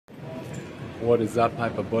What is up,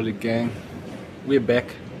 Hyperbolic gang? We're back,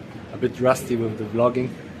 a bit rusty with the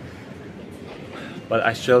vlogging, but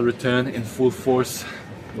I shall return in full force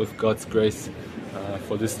with God's grace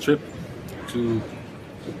for this trip to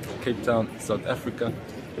Cape Town, South Africa.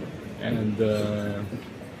 And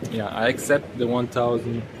yeah, I accept the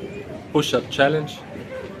 1000 push-up challenge,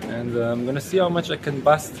 and I'm gonna see how much I can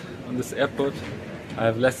bust on this airport. I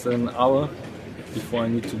have less than an hour before I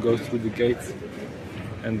need to go through the gates,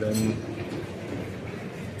 and then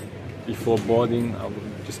before boarding I'm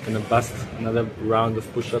just gonna bust another round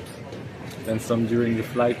of push-ups, then some during the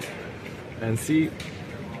flight, and see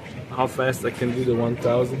how fast I can do the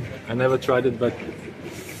 1000. I never tried it, but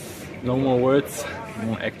no more words,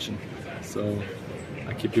 more action. So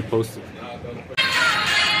I keep you posted.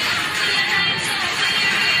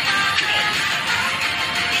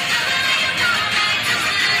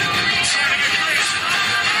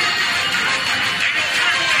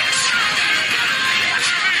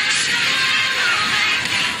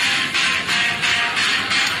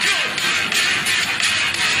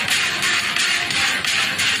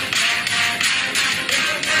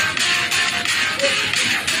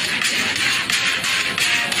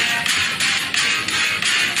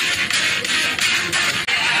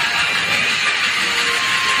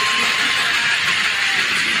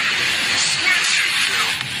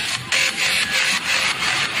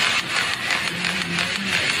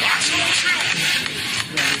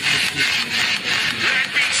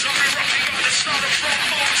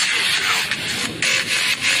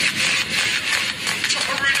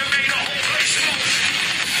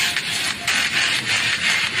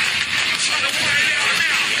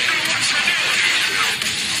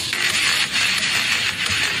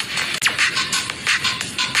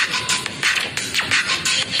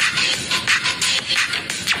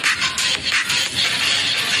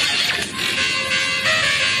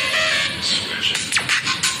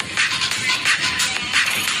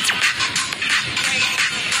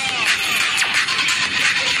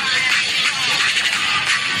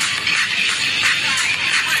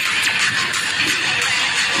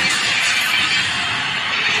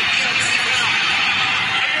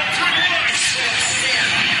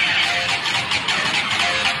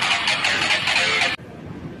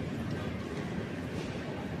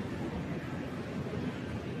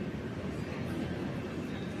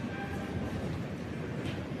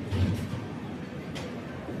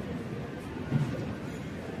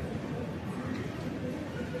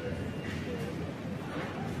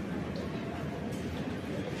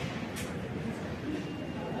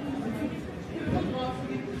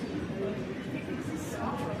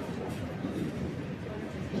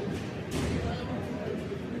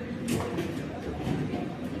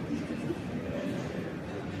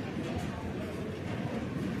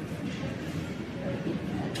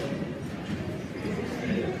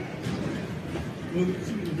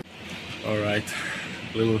 Alright,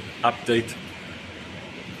 little update.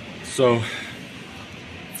 So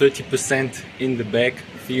 30% in the bag,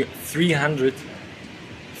 300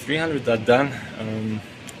 are done.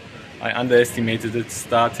 I underestimated it,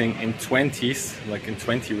 starting in 20s, like in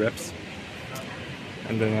 20 reps,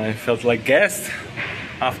 and then I felt like gassed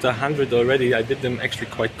after 100 already. I did them actually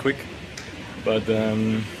quite quick, but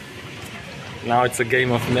now it's a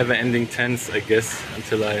game of never-ending tens, I guess,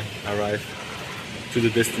 until I arrive to the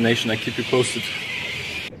destination. I keep you posted.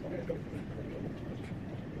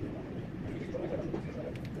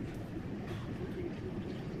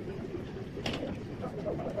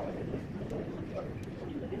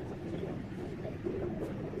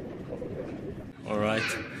 Alright,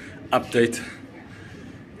 update,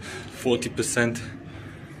 40%,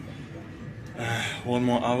 1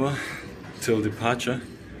 more hour till departure.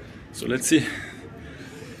 So let's see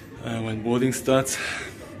when boarding starts.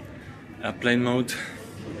 Airplane mode,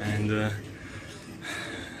 and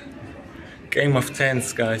game of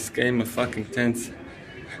tens, guys, game of fucking tens.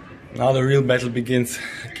 Now the real battle begins.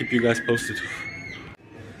 Keep you guys posted.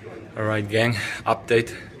 Alright gang,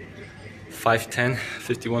 update, 510,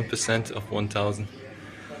 51% of 1000.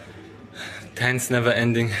 Tens never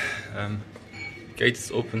ending. Gate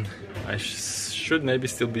is open. I should maybe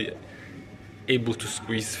still be able to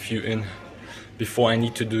squeeze a few in before I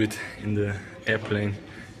need to do it in the airplane,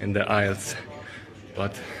 in the aisles.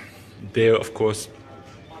 But there, of course,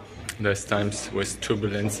 there's times with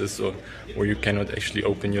turbulences or where you cannot actually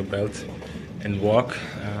open your belt and walk.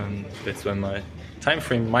 That's when my time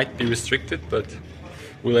frame might be restricted, but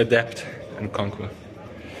we'll adapt and conquer.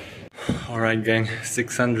 Alright gang,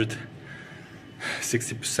 600,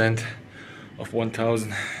 60% of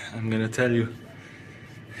 1000. I'm gonna tell you,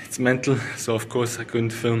 it's mental, so of course I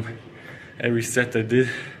couldn't film every set I did.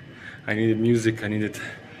 I needed music, I needed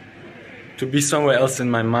to be somewhere else in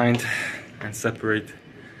my mind and separate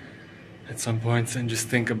at some points and just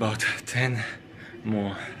think about 10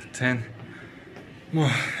 more, 10 more,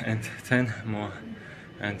 and 10 more.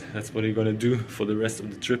 And that's what we're gonna do for the rest of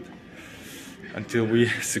the trip until we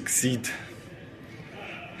succeed.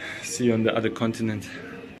 See you on the other continent.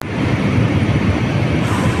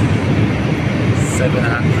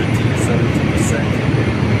 770%.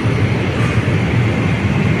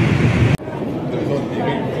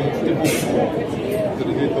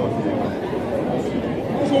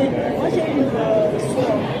 Moi j'ai une soeur,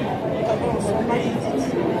 son mari dit,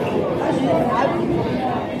 moi j'ai une âme,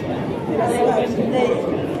 la soeur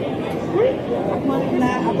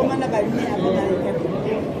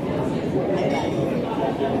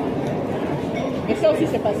mais ça aussi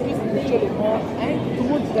c'est parce que tu es le monde, hein, tout le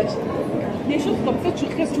monde dit des choses comme ça, tu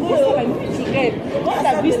rêves, tu vois ça la nuit, tu rêves. Quand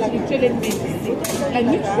ta vie spirituelle est méditée, la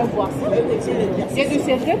nuit tu vas voir ça. Il y a de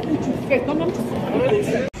ces rêves où tu fais quand même.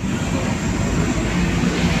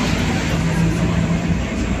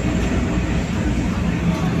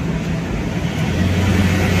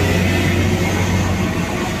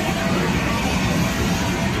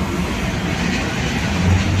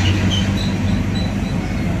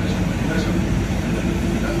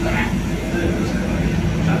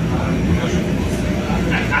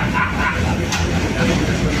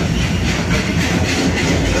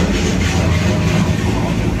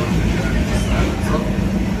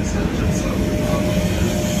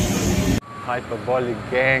 Hyperbolic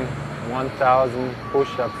gang, 1,000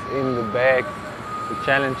 push-ups in the bag. The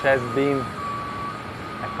challenge has been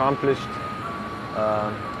accomplished.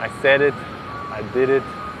 I said it, I did it.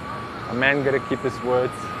 A man gotta keep his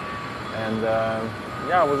words. And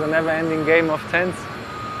yeah, it was a never-ending game of 10s,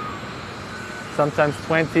 sometimes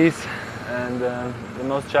 20s. And the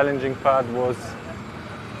most challenging part was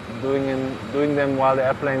doing them while the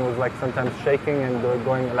airplane was like sometimes shaking and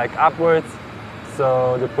going like upwards.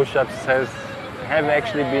 So the push-ups have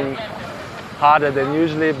actually been harder than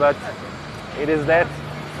usually, but it is that.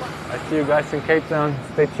 I see you guys in Cape Town.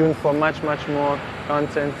 Stay tuned for much more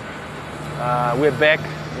content. We're back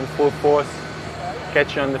in full force.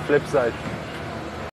 Catch you on the flip side.